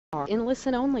are in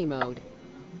listen-only mode.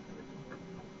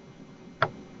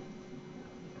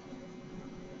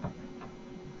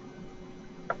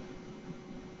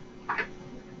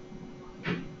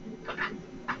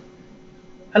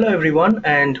 Hello everyone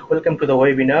and welcome to the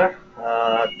webinar.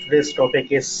 Today's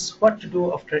topic is what to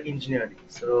do after engineering.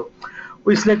 So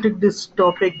we selected this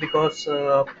topic because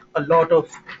a lot of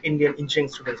Indian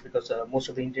engineering students, because most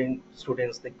of the Indian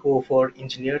students, they go for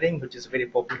engineering, which is very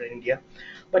popular in India.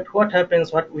 But what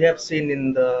happens, what we have seen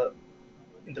in the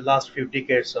last few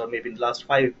decades, or maybe in the last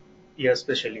 5 years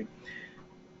especially,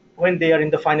 when they are in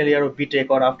the final year of B.Tech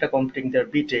or after completing their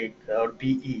B.Tech or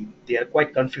BE, they are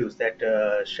quite confused that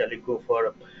shall we go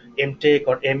for M.Tech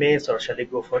or MS, or shall we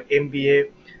go for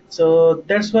MBA. So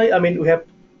that's why, I mean, we have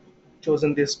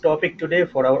chosen this topic today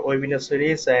for our webinar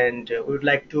series, and we would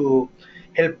like to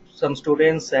help some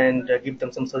students and give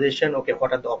them some suggestion. Okay,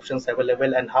 what are the options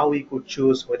available and how we could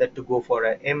choose whether to go for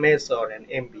an MS or an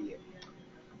MBA.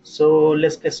 So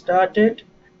let's get started.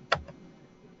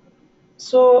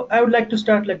 So I would like to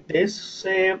start like this.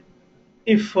 Say,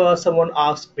 if someone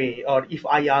asks me, or if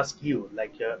I ask you,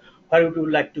 like, where would you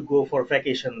like to go for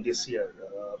vacation this year?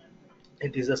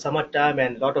 It is a summer time,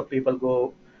 and a lot of people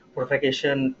go for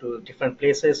vacation to different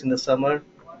places in the summer.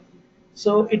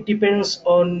 So it depends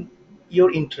on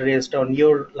your interest, on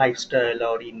your lifestyle,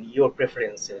 or in your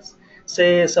preferences.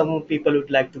 Say some people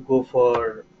would like to go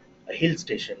for a hill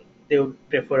station. They would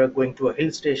prefer going to a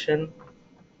hill station,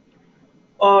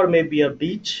 or maybe a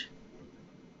beach,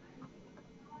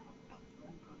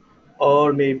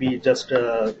 or maybe just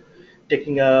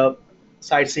taking a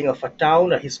sightseeing of a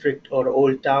town, a historic or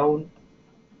old town,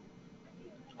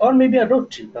 or maybe a road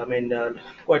trip. I mean,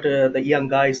 quite the young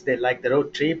guys, they like the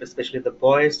road trip, especially the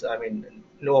boys. I mean,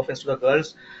 no offense to the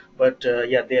girls, but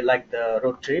yeah, they like the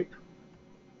road trip.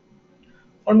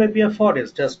 Or maybe a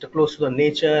forest, just close to the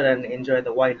nature and enjoy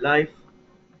the wildlife.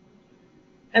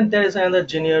 And there is another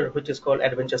genre which is called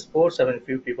adventure sports. I mean,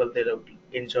 few people, they don't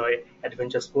enjoy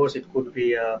adventure sports. It could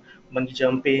be monkey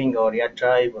jumping, or air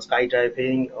drive, or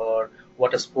skydiving, or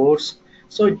water sports.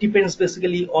 So it depends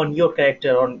basically on your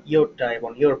character, on your type,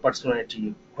 on your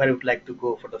personality, where you would like to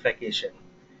go for the vacation.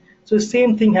 So the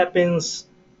same thing happens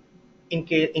in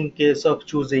case of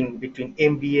choosing between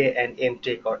MBA and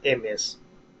M.Tech or MS.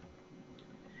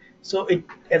 So it,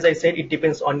 as I said, it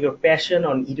depends on your passion,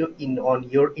 on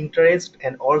your interest,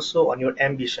 and also on your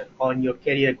ambition, on your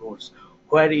career goals,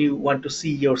 where you want to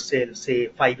see yourself, say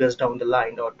 5 years down the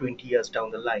line or 20 years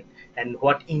down the line, and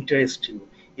what interests you.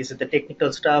 Is it the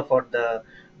technical stuff or the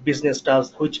business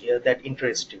stuff which that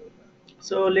interests you?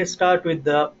 So let's start with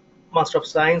the Master of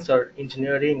Science or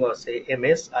Engineering, or say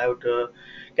MS. I would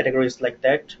categorize like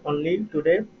that only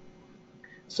today.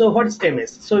 So what is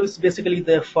MS? So it's basically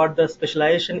the further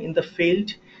specialization in the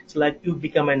field. It's like you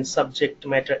become a subject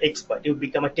matter expert. You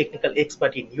become a technical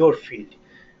expert in your field,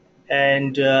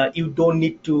 and you don't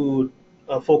need to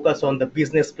focus on the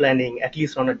business planning, at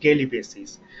least on a daily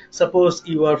basis. Suppose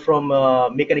you are from a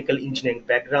mechanical engineering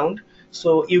background,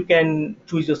 so you can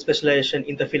choose your specialization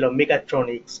in the field of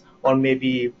mechatronics, or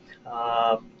maybe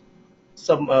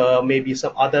some maybe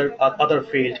some other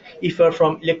field. If you're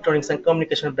from electronics and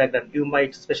communication background, you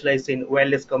might specialize in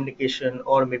wireless communication,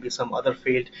 or maybe some other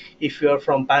field. If you're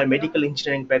from biomedical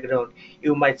engineering background,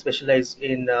 you might specialize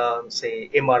in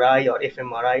say MRI or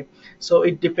fMRI. So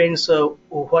it depends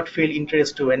what field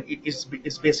interests you, and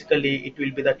it's basically, it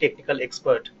will be the technical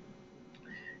expert.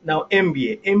 Now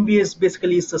MBA is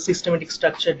basically, is a systematic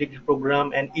structured degree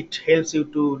program, and it helps you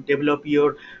to develop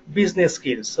your business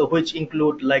skills. So which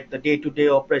include like the day-to-day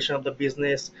operation of the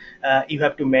business. You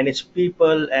have to manage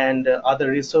people and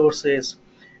other resources.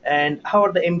 And how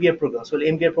are the MBA programs? Well,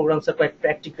 MBA programs are quite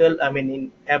practical. I mean,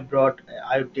 in abroad,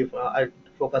 I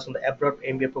focus on the abroad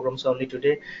MBA programs only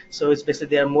today. So it's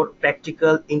basically, they are more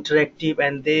practical, interactive,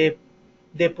 and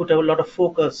they put a lot of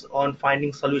focus on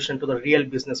finding solution to the real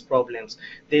business problems.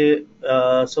 They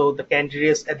so the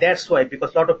candidates, that's why,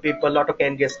 because a lot of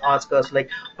candidates ask us, like,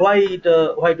 why do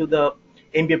the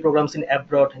MBA programs in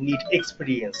abroad need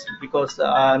experience? Because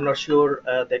I'm not sure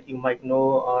that you might know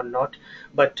or not,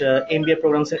 but MBA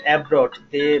programs in abroad,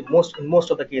 they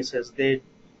most of the cases, they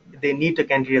need the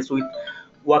candidates with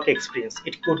work experience.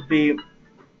 It could be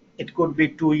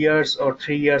 2 years or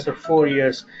 3 years or 4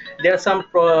 years. There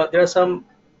are some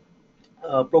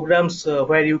programs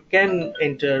where you can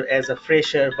enter as a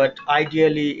fresher, but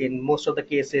ideally, in most of the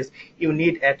cases, you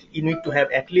need to have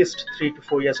at least 3 to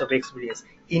 4 years of experience.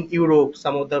 In Europe,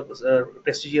 some of the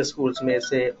prestigious schools may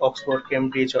say Oxford,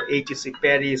 Cambridge, or HEC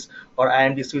Paris, or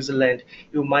IMD Switzerland.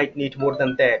 You might need more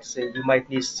than that. Say you might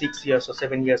need 6 years or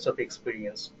 7 years of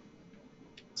experience.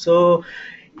 So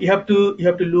you have to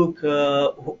look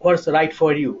what's right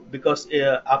for you, because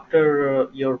after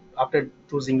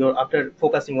choosing your after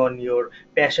focusing on your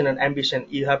passion and ambition,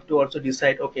 you have to also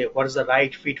decide, okay, what is the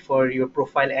right fit for your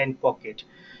profile and pocket.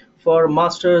 For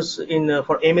masters in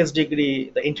for MS degree,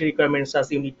 the entry requirements are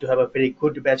you need to have a very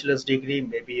good bachelor's degree.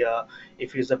 Maybe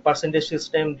if it's a percentage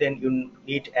system, then you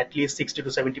need at least 60 to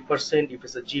 70%. If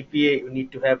it's a GPA, you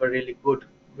need to have a really good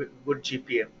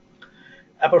GPA.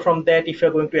 Apart from that, if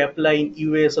you're going to apply in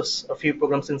US or a few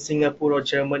programs in Singapore or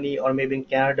Germany or maybe in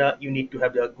Canada, you need to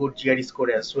have a good GRE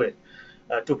score as well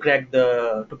to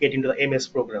get into the MS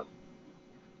program.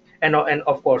 And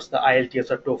of course the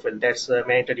IELTS or TOEFL, that's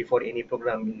mandatory for any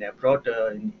program in abroad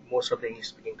in most of the English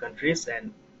speaking countries,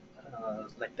 and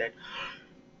like that.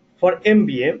 For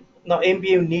MBA, now MBA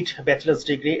you need a bachelor's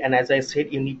degree, and as I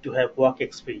said, you need to have work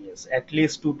experience, at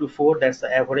least 2 to 4. That's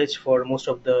the average for most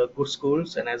of the good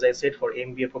schools. And as I said, for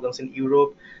MBA programs in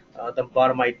Europe, the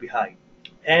bar might be high,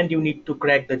 and you need to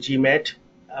crack the GMAT.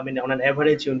 I mean, on an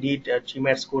average, you need a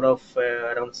GMAT score of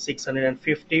around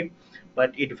 650,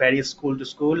 but it varies school to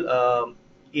school.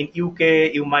 In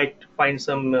UK, you might find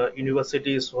some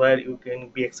universities where you can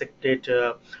be accepted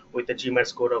with a GMAT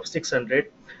score of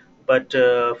 600, but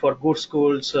for good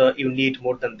schools you need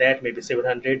more than that, maybe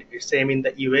 700. It's same in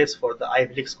the US. For the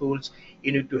Ivy League schools,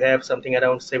 you need to have something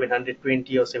around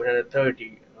 720 or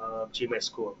 730 GMAT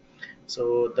score.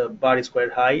 So the bar is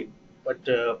quite high, but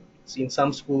in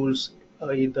some schools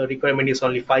the requirement is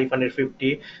only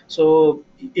 550. So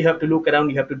you have to look around,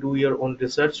 you have to do your own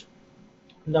research.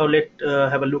 Now let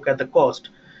have a look at the cost.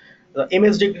 The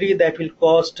MS degree, that will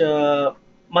cost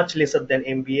much lesser than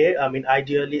MBA. I mean,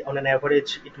 ideally, on an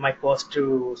average, it might cost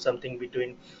to something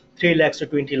between 3 lakhs to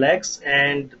 20 lakhs,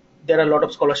 and there are a lot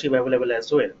of scholarship available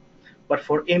as well. But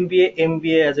for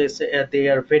MBA, as I say, they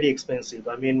are very expensive.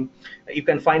 I mean, you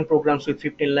can find programs with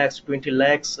 15 lakhs to 20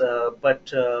 lakhs,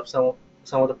 but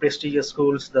some of the prestigious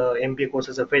schools, the MBA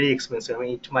courses are very expensive. I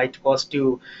mean, it might cost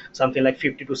you something like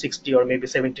 50 to 60 or maybe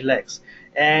 70 lakhs.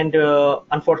 And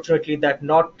unfortunately, there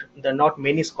are not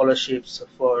many scholarships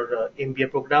for MBA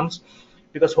programs,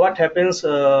 because what happens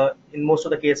in most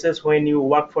of the cases, when you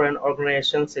work for an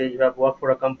organization, say you have worked for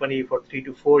a company for 3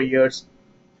 to 4 years,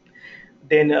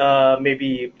 then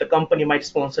maybe the company might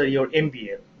sponsor your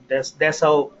MBA. That's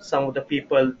how some of the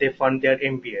people they fund their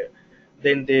MBA.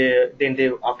 Then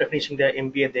they after finishing their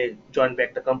MBA, they join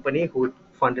back the company who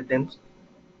funded them.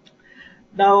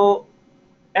 Now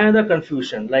another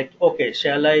confusion, like, okay,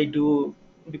 shall I do,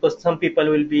 because some people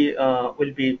will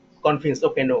be convinced,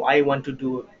 okay, no, I want to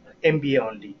do MBA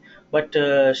only, but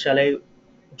shall I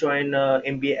join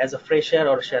MBA as a fresher,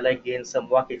 or shall I gain some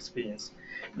work experience?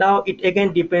 Now it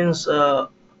again depends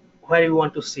where you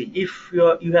want to see. If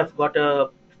you have got a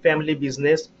family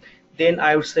business, then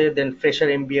I would say then fresher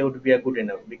MBA would be a good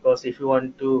enough, because if you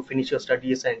want to finish your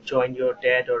studies and join your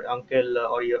dad or uncle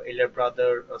or your elder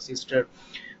brother or sister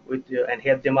and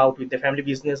help them out with the family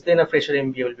business, then a fresher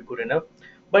MBA will be good enough.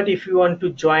 But if you want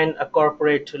to join a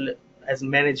corporate as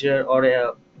manager or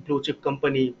a blue chip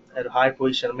company at a higher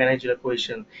position, managerial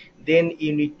position, then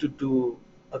you need to do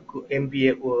a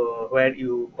MBA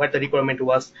where the requirement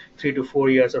was 3 to 4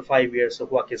 years or 5 years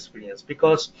of work experience.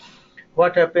 Because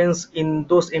what happens in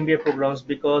those MBA programs,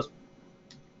 because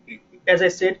as I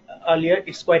said earlier,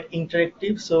 it's quite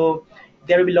interactive. So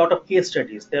there will be a lot of case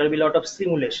studies, there will be a lot of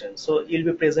simulation. So you'll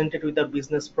be presented with a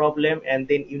business problem, and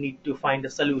then you need to find a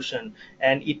solution.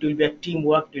 And it will be a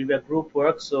teamwork, it will be a group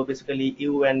work. So basically,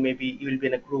 you and maybe you will be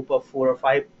in a group of 4 or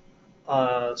 5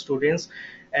 students,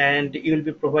 and you will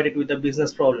be provided with a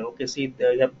business problem. Okay, see,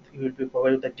 you will be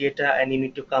provided with the data, and you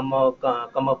need to come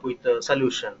up with a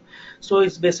solution. So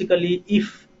it's basically,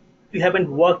 if you haven't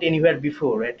worked anywhere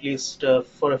before, at least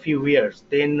for a few years,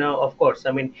 then of course,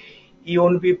 I mean, you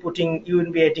won't be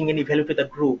adding any value to the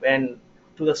group and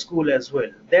to the school as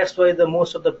well. That's why the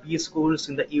most of the B schools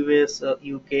in the US,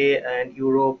 UK, and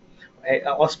Europe,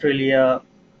 Australia,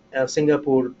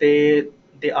 Singapore, they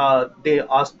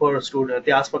ask for students,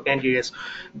 they ask for candidates.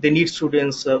 They need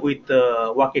students with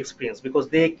work experience, because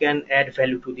they can add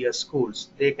value to their schools.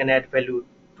 They can add value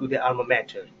to their alma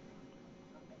mater.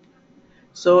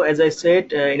 So as I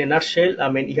said, in a nutshell,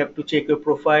 I mean, you have to check your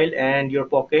profile and your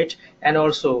pocket, and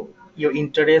also your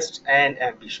interest and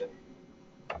ambition.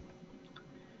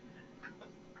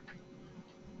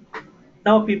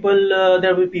 Now,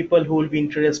 there will be people who will be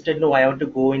interested. No, I want to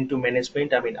go into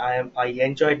management. I mean, I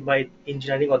enjoyed my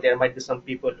engineering, or there might be some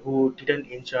people who didn't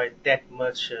enjoy that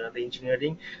much the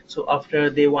engineering. So after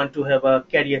they want to have a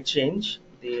career change,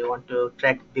 they want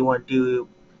to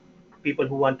people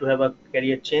who want to have a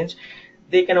career change,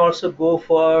 they can also go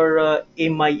for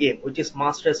MIM, which is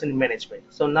Masters in Management.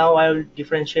 So now I will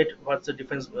differentiate what's the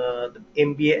difference, the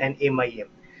MBA and MIM.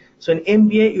 So in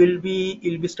MBA,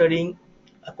 you'll be studying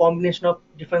a combination of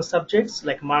different subjects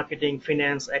like marketing,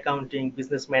 finance, accounting,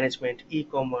 business management,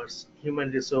 e-commerce,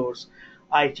 human resource,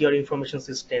 IT or information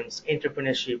systems,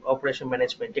 entrepreneurship, operation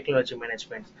management, technology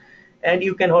management. And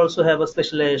you can also have a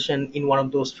specialization in one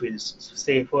of those fields.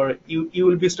 Say for you, you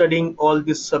will be studying all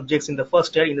these subjects in the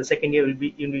first year. In the second year, will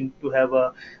be you need to have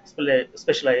a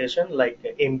specialization like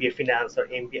MBA finance or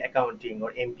MBA accounting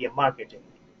or MBA marketing.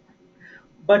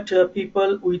 But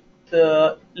people with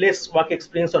less work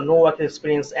experience or no work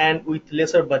experience and with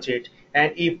lesser budget,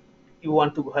 and if you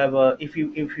want to have a if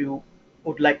you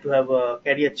would like to have a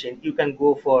career change, you can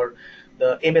go for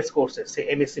the MS courses,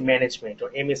 say MSc management or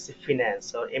MSc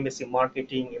finance or MSc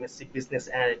marketing, MSc business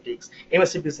analytics.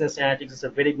 MSc business analytics is a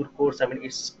very good course. I mean,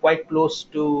 it's quite close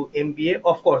to MBA.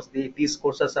 Of course, these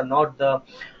courses are not the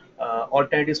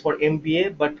alternatives for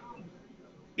MBA, but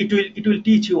it will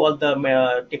teach you all the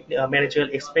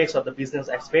managerial aspects of the business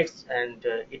aspects, and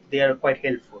they are quite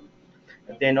helpful.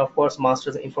 Then of course,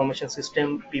 masters in information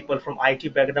system, people from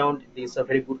IT background, this is a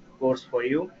very good course for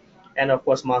you. And of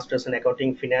course, masters in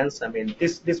accounting finance. I mean,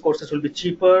 these courses will be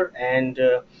cheaper, and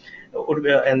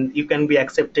and you can be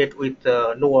accepted with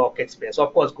no work experience.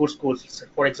 Of course, good schools,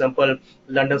 for example,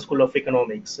 London School of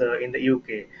Economics in the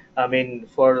UK. I mean,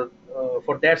 for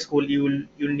that school, you'll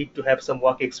need to have some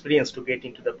work experience to get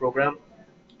into the program,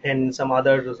 and some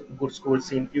other good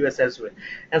schools in US as well.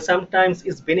 And sometimes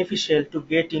it's beneficial to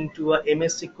get into a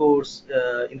MSc course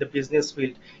in the business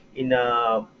field in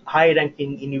a high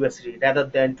ranking university rather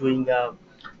than doing a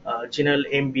general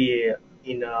MBA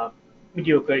in a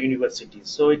mediocre university.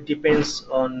 So it depends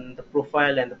on the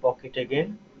profile and the pocket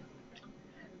again.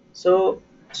 So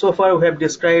far we have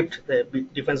described the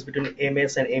difference between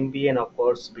MS and MBA, and of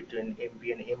course between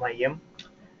MBA and MIM.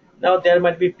 Now there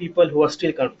might be people who are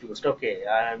still confused. Okay,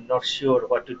 I'm not sure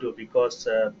what to do, because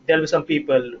there will be some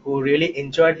people who really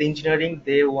enjoyed the engineering.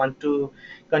 They want to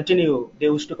continue.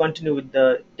 They wish to continue with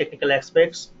the technical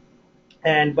aspects,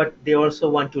 and but they also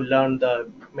want to learn the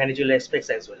managerial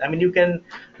aspects as well. I mean, you can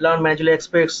learn managerial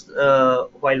aspects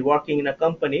while working in a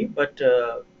company, but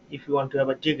if you want to have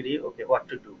a degree, okay, what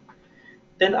to do?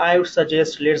 Then I would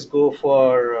suggest let's go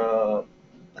for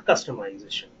a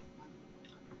customization.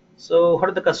 So what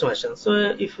are the customizations? So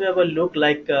if you have a look,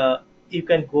 like you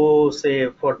can go say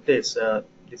for this.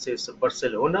 This is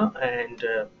Barcelona, and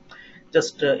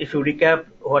just if you recap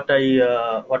what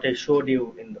I showed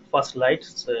you in the first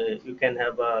slides, you can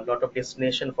have a lot of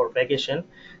destination for vacation.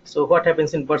 So what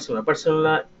happens in Barcelona?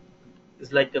 Barcelona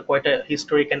is like quite a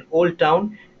historic and old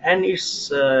town, and it's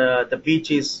the beach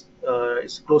is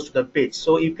close to the beach,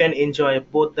 so you can enjoy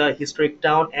both the historic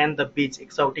town and the beach,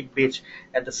 exotic beach,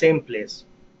 at the same place.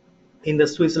 In the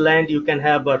Switzerland, you can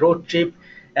have a road trip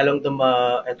along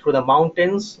the through the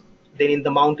mountains. Then in the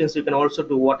mountains, you can also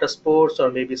do water sports or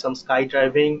maybe some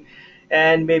skydiving,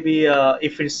 and maybe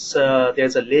if it's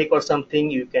there's a lake or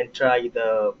something, you can try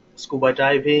the scuba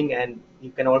diving, and you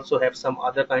can also have some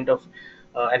other kind of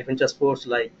adventure sports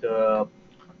like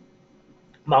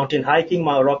mountain hiking,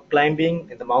 rock climbing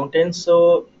in the mountains.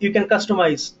 So you can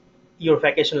customize your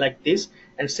vacation like this,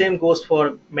 and same goes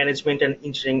for management and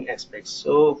engineering aspects.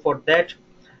 So for that,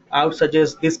 I would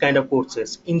suggest this kind of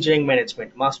courses: engineering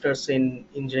management, masters in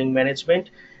engineering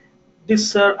management. This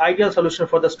is ideal solution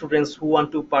for the students who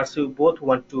want to pursue both, who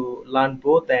want to learn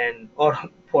both, and or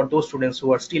for those students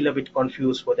who are still a bit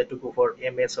confused whether to go for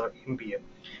MS or MBA.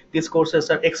 These courses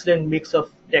are excellent mix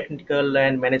of technical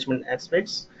and management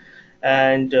aspects.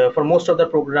 And for most of the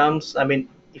programs, I mean,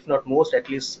 if not most, at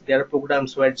least there are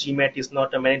programs where GMAT is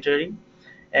not a mandatory,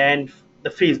 and the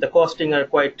fees, the costing are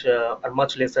quite are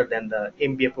much lesser than the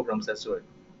MBA programs as well.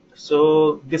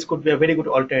 So this could be a very good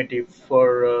alternative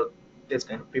for this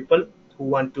kind of people who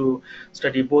want to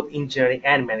study both engineering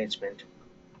and management.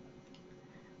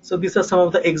 So these are some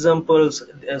of the examples.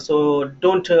 So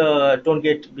don't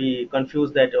get be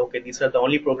confused that okay, these are the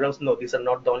only programs. No, these are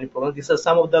not the only programs. These are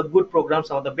some of the good programs,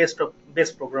 some of the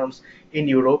best programs in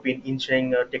Europe in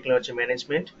engineering technology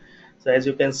management. So as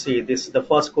you can see, this is the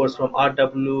first course from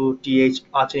RWTH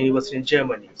Aachen University in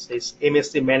Germany. So it's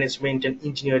MSc Management and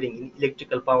Engineering in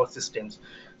Electrical Power Systems.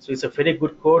 So it's a very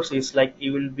good course. It's like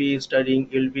you'll be studying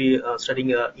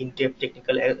in-depth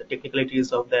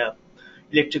technicalities of the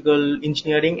electrical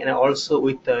engineering, and also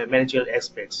with managerial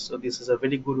aspects. So this is a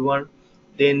very good one.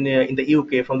 Then in the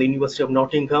UK, from the University of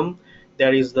Nottingham,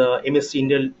 there is the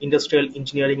MSc Industrial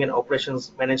Engineering and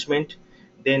Operations Management.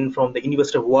 Then from the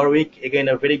University of Warwick, again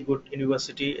a very good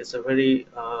university. It's a very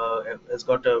has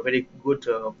got a very good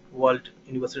world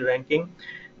university ranking.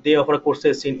 They offer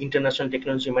courses in international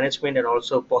technology management and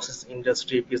also process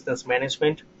industry business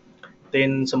management.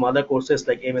 Then some other courses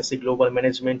like MSc Global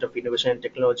Management of Innovation and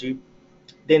Technology.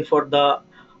 Then for the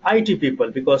IT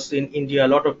people, because in India a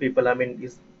lot of people, I mean,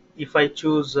 if I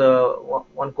choose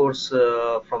one course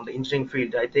from the engineering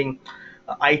field, I think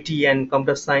IT and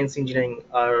computer science engineering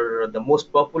are the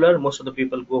most popular. Most of the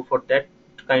people go for that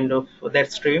kind of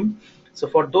that stream. So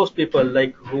for those people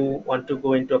like who want to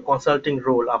go into a consulting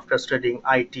role after studying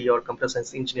IT or computer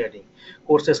science engineering,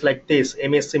 courses like this,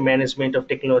 MSc Management of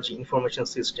Technology Information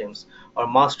Systems, or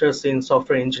Masters in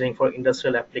Software Engineering for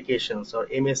Industrial Applications, or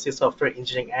MSc Software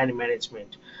Engineering and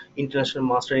Management, International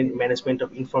Master in Management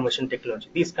of Information Technology.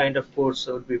 These kind of course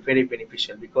would be very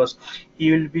beneficial because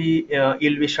you'll be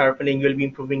sharpening, you'll be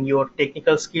improving your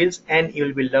technical skills, and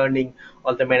you'll be learning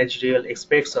all the managerial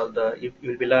aspects.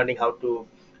 You'll be learning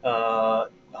uh,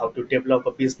 how to develop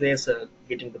a business,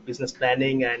 getting the business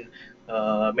planning and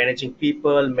managing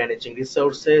people, managing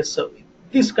resources. So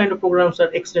these kind of programs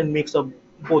are excellent mix of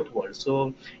both worlds.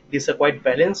 So these are quite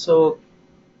balanced. So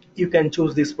you can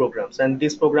choose these programs, and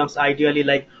these programs ideally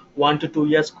like 1 to 2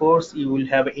 years course. You will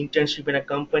have an internship in a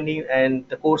company, and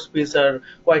the course fees are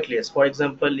quite less. For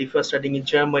example, if you're studying in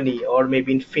Germany or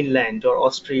maybe in Finland or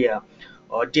Austria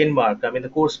or Denmark, I mean the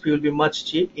course fee will be much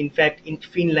cheap. In fact, in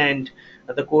Finland,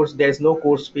 there is no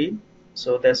course fee.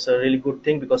 So that's a really good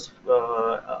thing because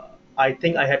I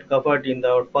think I had covered in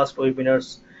our first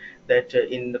webinars that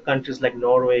in the countries like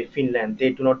Norway, Finland, they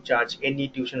do not charge any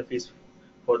tuition fees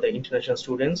for the international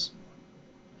students.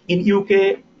 In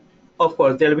UK, of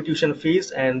course, there will be tuition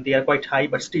fees and they are quite high,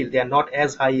 but still they are not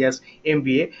as high as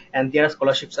MBA, and there are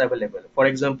scholarships available. For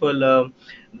example,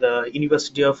 the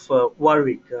University of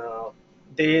Warwick,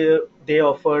 they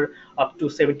offer up to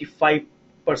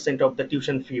 75% of the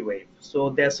tuition fee waive. So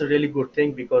that's a really good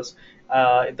thing because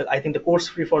I think the course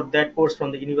fee for that course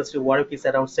from the University of Warwick is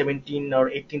around 17 or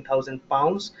 18,000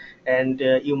 pounds, and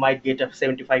you might get a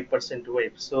 75%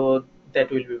 waive. So that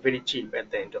will be very cheap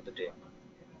at the end of the day.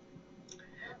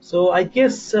 So I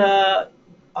guess I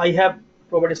have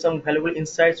provided some valuable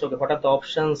insights. Okay, what are the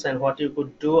options and what you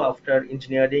could do after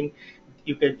engineering?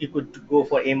 You could go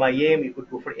for MIM, you could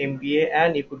go for MBA,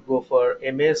 and you could go for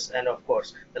MS, and of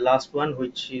course the last one,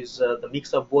 which is the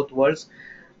mix of both worlds,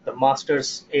 the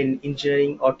masters in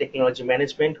engineering or technology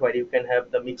management, where you can have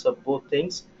the mix of both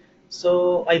things.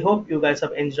 So I hope you guys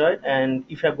have enjoyed, and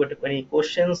if you have got any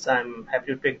questions, I'm happy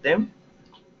to take them.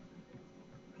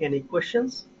 Any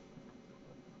questions?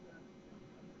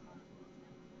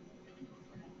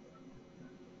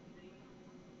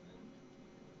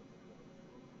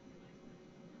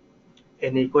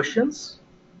 Any questions?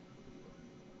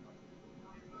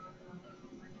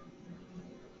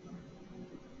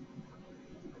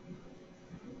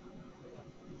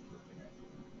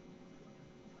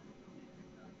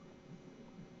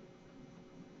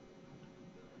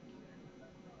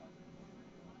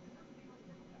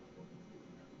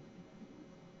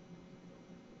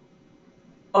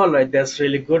 All right, that's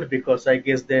really good because I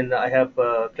guess then I have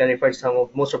clarified some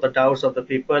of most of the doubts of the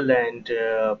people, and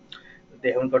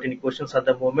they haven't got any questions at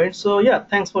the moment. So yeah,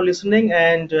 thanks for listening,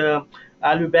 and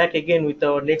I'll be back again with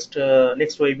our next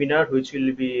webinar, which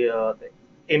will be the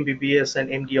MBBS and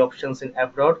MD options in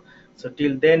abroad. So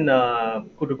till then,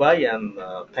 goodbye and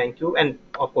thank you, and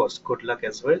of course, good luck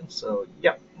as well. So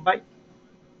yeah, bye.